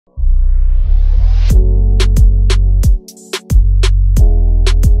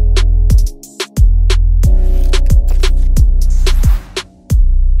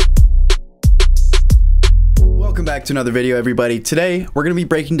back to another video, everybody. Today, we're going to be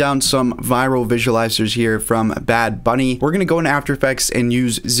breaking down some viral visualizers here from Bad Bunny. We're going to go in After Effects and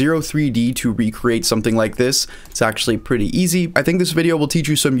use 03D to recreate something like this. It's actually pretty easy. I think this video will teach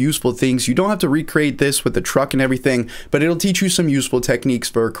you some useful things. You don't have to recreate this with the truck and everything, but it'll teach you some useful techniques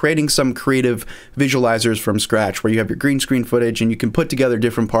for creating some creative visualizers from scratch, where you have your green screen footage and you can put together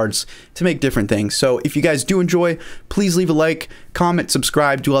different parts to make different things. So if you guys do enjoy, please leave a like, comment,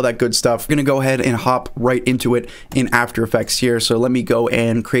 subscribe, do all that good stuff. We're going to go ahead and hop right into it in After Effects here. So let me go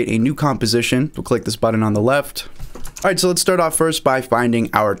and create a new composition. We'll click this button on the left. All right, so let's start off first by finding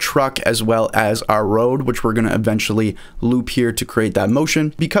our truck as well as our road, which we're going to eventually loop here to create that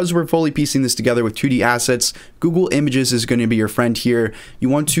motion. Because we're fully piecing this together with 2D assets, Google Images is going to be your friend here. You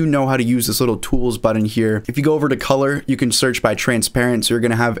want to know how to use this little tools button here. If you go over to color, you can search by transparent. So you're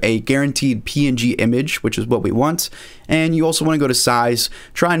going to have a guaranteed PNG image, which is what we want. And you also want to go to size,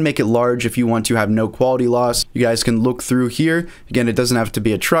 try and make it large if you want to have no quality loss. You guys can look through here. Again, it doesn't have to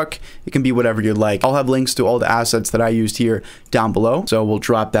be a truck. It can be whatever you like. I'll have links to all the assets that I used here down below. So we'll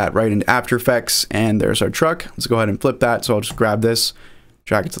drop that right into After Effects, and there's our truck. Let's go ahead and flip that. So I'll just grab this,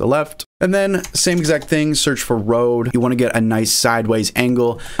 drag it to the left. And then same exact thing, search for road. You want to get a nice sideways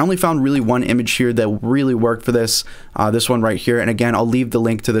angle. I only found really one image here that really worked for this, this one right here. And again, I'll leave the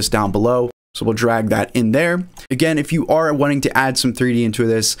link to this down below. So we'll drag that in there. Again, if you are wanting to add some 3D into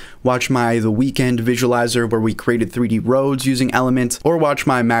this, watch my The Weekend visualizer where we created 3D roads using Element, or watch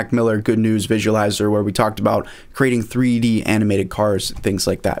my Mac Miller Good News visualizer where we talked about creating 3D animated cars, things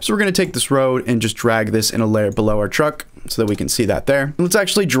like that. So we're going to take this road and just drag this in a layer below our truck so that we can see that there. Let's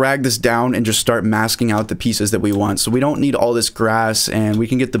actually drag this down and just start masking out the pieces that we want. So we don't need all this grass, and we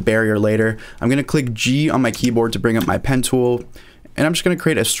can get the barrier later. I'm going to click G on my keyboard to bring up my pen tool, and I'm just going to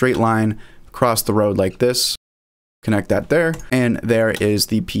create a straight line across the road like this. Connect that there, and there is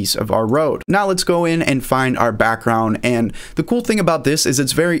the piece of our road. Now let's go in and find our background, and the cool thing about this is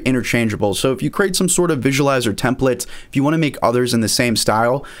it's very interchangeable. So if you create some sort of visualizer template, if you want to make others in the same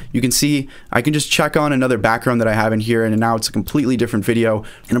style, you can see I can just check on another background that I have in here, and now it's a completely different video.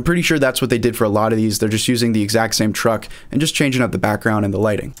 And I'm pretty sure that's what they did for a lot of these. They're just using the exact same truck and just changing up the background and the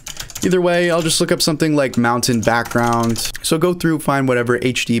lighting. Either way, I'll just look up something like mountain background. So go through, find whatever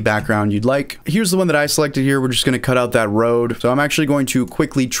HD background you'd like. Here's the one that I selected here. We're just going to cut out that road. So I'm actually going to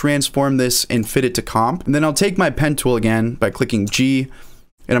quickly transform this and fit it to comp. And then I'll take my pen tool again by clicking G,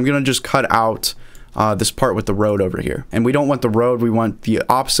 and I'm going to just cut out this part with the road over here. And we don't want the road, we want the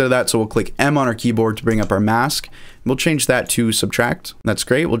opposite of that. So we'll click M on our keyboard to bring up our mask. We'll change that to subtract. That's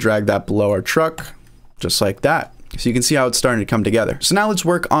great. We'll drag that below our truck, just like that. So you can see how it's starting to come together. So now let's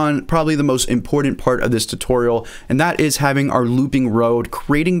work on probably the most important part of this tutorial, and that is having our looping road,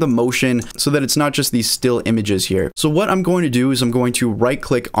 creating the motion so that it's not just these still images here. So what I'm going to do is I'm going to right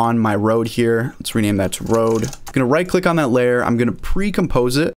click on my road here. Let's rename that to road. I'm going to right click on that layer. I'm going to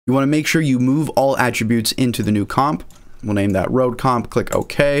pre-compose it. You want to make sure you move all attributes into the new comp. We'll name that road comp, click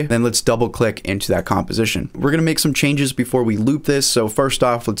OK. Then let's double click into that composition. We're going to make some changes before we loop this. So first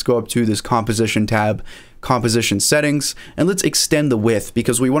off, let's go up to this composition tab, composition settings, and let's extend the width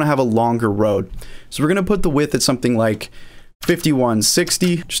because we want to have a longer road. So we're going to put the width at something like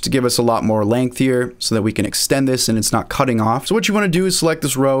 5160 just to give us a lot more length here so that we can extend this and it's not cutting off. So what you want to do is select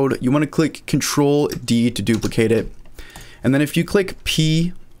this road. You want to click Control D to duplicate it. And then if you click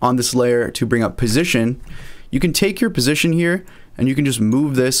P on this layer to bring up position, you can take your position here and you can just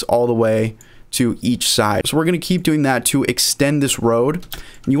move this all the way to each side. So we're going to keep doing that to extend this road.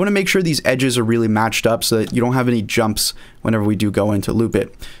 And you want to make sure these edges are really matched up so that you don't have any jumps whenever we do go in to loop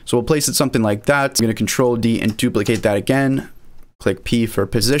it. So we'll place it something like that. I'm going to Control D and duplicate that again. Click P for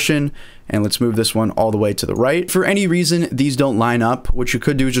position, and let's move this one all the way to the right. For any reason these don't line up, what you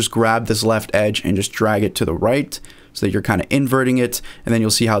could do is just grab this left edge and just drag it to the right so that you're kind of inverting it, and then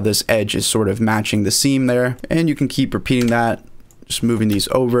you'll see how this edge is sort of matching the seam there. And you can keep repeating that, just moving these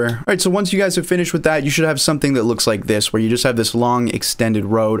over. All right, so once you guys have finished with that, you should have something that looks like this, where you just have this long extended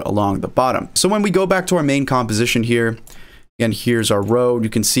road along the bottom. So when we go back to our main composition here, again, here's our road. You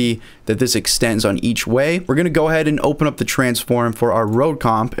can see that this extends on each way. We're going to go ahead and open up the transform for our road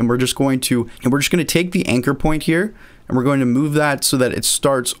comp, and we're just going to take the anchor point here, and we're going to move that so that it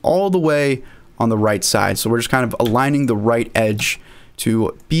starts all the way on the right side. So we're just kind of aligning the right edge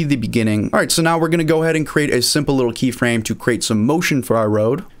to be the beginning. All right, so now we're going to go ahead and create a simple little keyframe to create some motion for our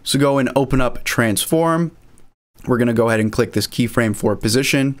road. So go and open up transform, We're going to go ahead and click this keyframe for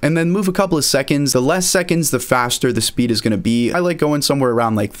position and then move a couple of seconds. The less seconds, the faster the speed is going to be. I like going somewhere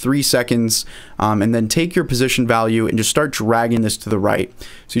around like 3 seconds, and then take your position value and just start dragging this to the right.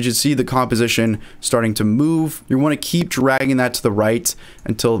 So you should see the composition starting to move. You want to keep dragging that to the right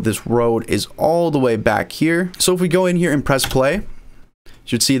until this road is all the way back here. So if we go in here and press play, you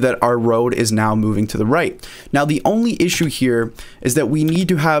should see that our road is now moving to the right. Now, the only issue here is that we need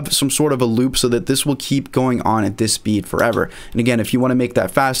to have some sort of a loop so that this will keep going on at this speed forever. And again, if you want to make that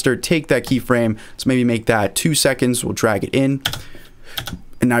faster, take that keyframe. Let's maybe make that 2 seconds. We'll drag it in.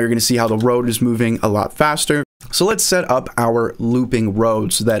 And now you're going to see how the road is moving a lot faster. So let's set up our looping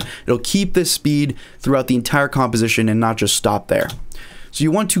road so that it'll keep this speed throughout the entire composition and not just stop there. So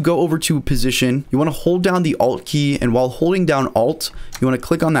you want to go over to position, you want to hold down the Alt key, and while holding down Alt, you want to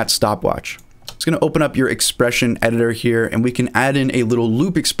click on that stopwatch. It's going to open up your expression editor here, and we can add in a little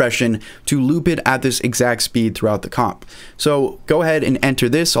loop expression to loop it at this exact speed throughout the comp. So go ahead and enter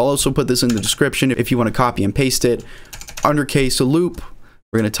this. I'll also put this in the description if you want to copy and paste it. Under case a loop,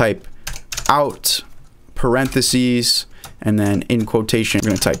 we're going to type out, parentheses, and then in quotation, we're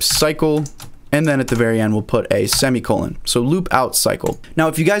going to type cycle. And then at the very end, we'll put a semicolon. So loop out cycle. Now,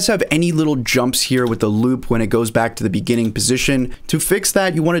 if you guys have any little jumps here with the loop when it goes back to the beginning position, to fix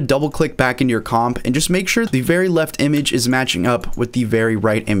that, you want to double click back into your comp and just make sure the very left image is matching up with the very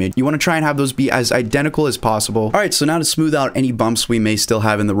right image. You want to try and have those be as identical as possible. All right, so now to smooth out any bumps we may still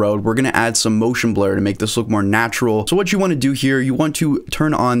have in the road, we're going to add some motion blur to make this look more natural. So what you want to do here, you want to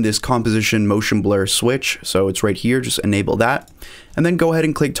turn on this composition motion blur switch. So it's right here, just enable that. And then go ahead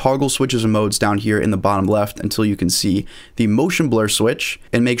and click toggle switches and modes down here in the bottom left until you can see the motion blur switch,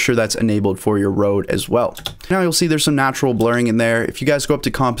 and make sure that's enabled for your road as well. Now you'll see there's some natural blurring in there. If you guys go up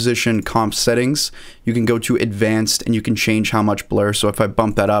to composition comp settings, you can go to advanced and you can change how much blur. So if I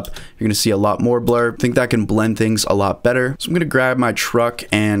bump that up, you're gonna see a lot more blur. I think that can blend things a lot better. So I'm gonna grab my truck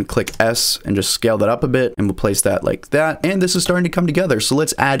and click S and just scale that up a bit, and we'll place that like that. And this is starting to come together. So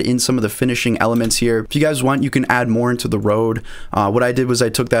let's add in some of the finishing elements here. If you guys want, you can add more into the road. What I did was I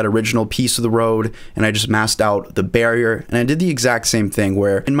took that original piece of the road and I just masked out the barrier, and I did the exact same thing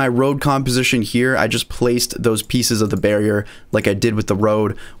where in my road composition here, I just placed those pieces of the barrier like I did with the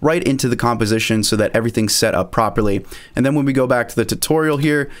road right into the composition so that everything's set up properly. And then when we go back to the tutorial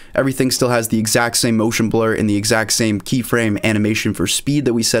here, everything still has the exact same motion blur and the exact same keyframe animation for speed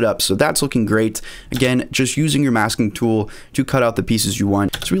that we set up. So that's looking great. Again, just using your masking tool to cut out the pieces you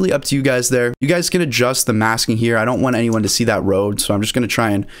want. It's really up to you guys there. You guys can adjust the masking here. I don't want anyone to see that road, so I'm just going to try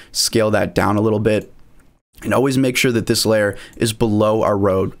and scale that down a little bit, and always make sure that this layer is below our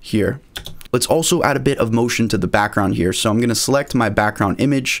road here. Let's also add a bit of motion to the background here. So I'm going to select my background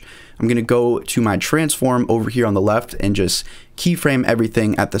image. I'm going to go to my transform over here on the left and just keyframe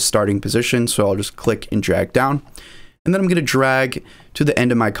everything at the starting position. So I'll just click and drag down. And then I'm going to drag to the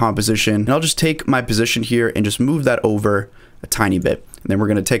end of my composition. And I'll just take my position here and just move that over a tiny bit. And then we're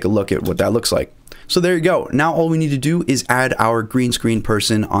going to take a look at what that looks like. So there you go. Now all we need to do is add our green screen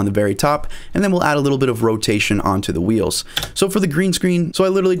person on the very top, and then we'll add a little bit of rotation onto the wheels. So for the green screen, so I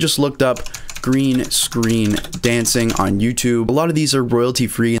literally just looked up green screen dancing on YouTube. A lot of these are royalty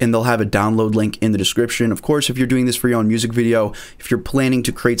free, and they'll have a download link in the description. Of course, if you're doing this for your own music video, if you're planning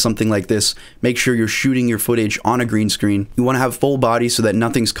to create something like this, make sure you're shooting your footage on a green screen. You want to have full body so that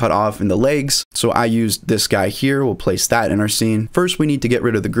nothing's cut off in the legs. So I used this guy here. We'll place that in our scene. First, we need to get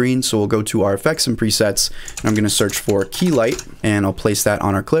rid of the green. So we'll go to our effects and presets, and I'm going to search for key light, and I'll place that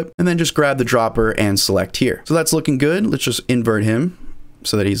on our clip, and then just grab the dropper and select here. So that's looking good. Let's just invert him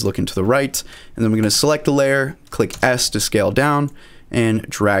so that he's looking to the right. And then we're going to select the layer, click S to scale down, and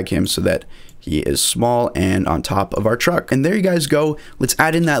drag him so that he is small and on top of our truck. And there you guys go. Let's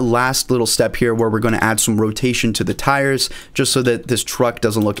add in that last little step here where we're going to add some rotation to the tires just so that this truck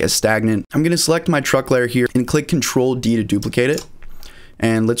doesn't look as stagnant. I'm going to select my truck layer here and click Control D to duplicate it.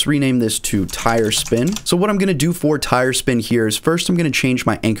 And let's rename this to tire spin. So what I'm going to do for tire spin here is first I'm going to change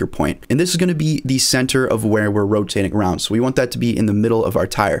my anchor point. And this is going to be the center of where we're rotating around. So we want that to be in the middle of our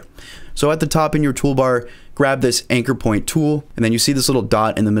tire. So at the top in your toolbar, grab this anchor point tool, and then you see this little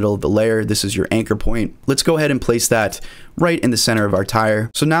dot in the middle of the layer. This is your anchor point. Let's go ahead and place that right in the center of our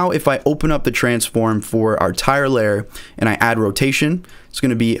tire. So now if I open up the transform for our tire layer and I add rotation, it's going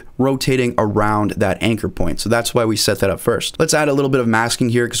to be rotating around that anchor point. So that's why we set that up first. Let's add a little bit of masking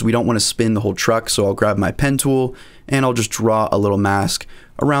here because we don't want to spin the whole truck. So I'll grab my pen tool and I'll just draw a little mask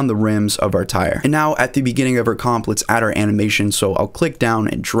around the rims of our tire. And now at the beginning of our comp, let's add our animation. So I'll click down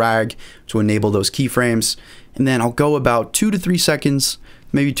and drag to enable those keyframes. And then I'll go about 2 to 3 seconds,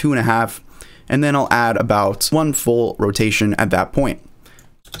 maybe 2.5. And then I'll add about 1 full rotation at that point.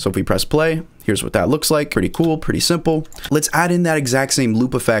 So if we press play, Here's what that looks like. Pretty cool, pretty simple. Let's add in that exact same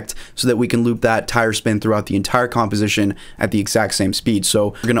loop effect so that we can loop that tire spin throughout the entire composition at the exact same speed.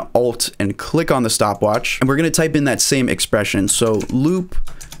 So we're gonna Alt and click on the stopwatch, and we're gonna type in that same expression. So loop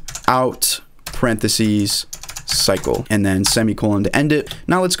out parentheses cycle, and then semicolon to end it.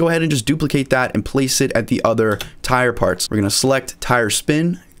 Now let's go ahead and just duplicate that and place it at the other tire parts. We're gonna select tire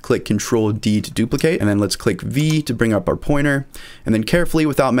spin, click Control D to duplicate, and then let's click V to bring up our pointer, and then carefully,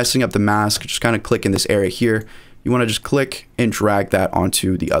 without messing up the mask, just kind of click in this area here. You want to just click and drag that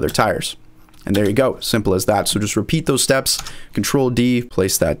onto the other tires, and there you go. Simple as that. So just repeat those steps. Control D,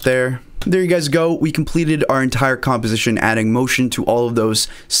 place that there. There you guys go. We completed our entire composition, adding motion to all of those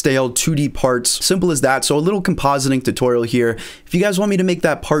stale 2D parts. Simple as that. So a little compositing tutorial here. If you guys want me to make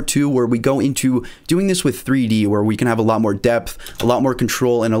that part 2 where we go into doing this with 3D, where we can have a lot more depth, a lot more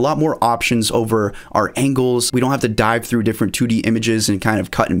control, and a lot more options over our angles. We don't have to dive through different 2D images and kind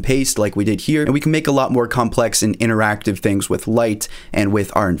of cut and paste like we did here. And we can make a lot more complex and interactive things with light and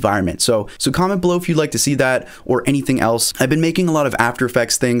with our environment. So comment below if you'd like to see that or anything else. I've been making a lot of After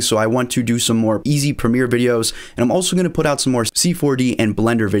Effects things, so I want to do some more easy Premiere videos, and I'm also going to put out some more C4D and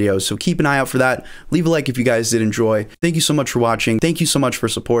Blender videos, so keep an eye out for that. Leave a like if you guys did enjoy. Thank you so much for watching. Thank you so much for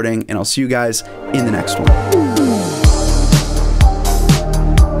supporting, and I'll see you guys in the next one.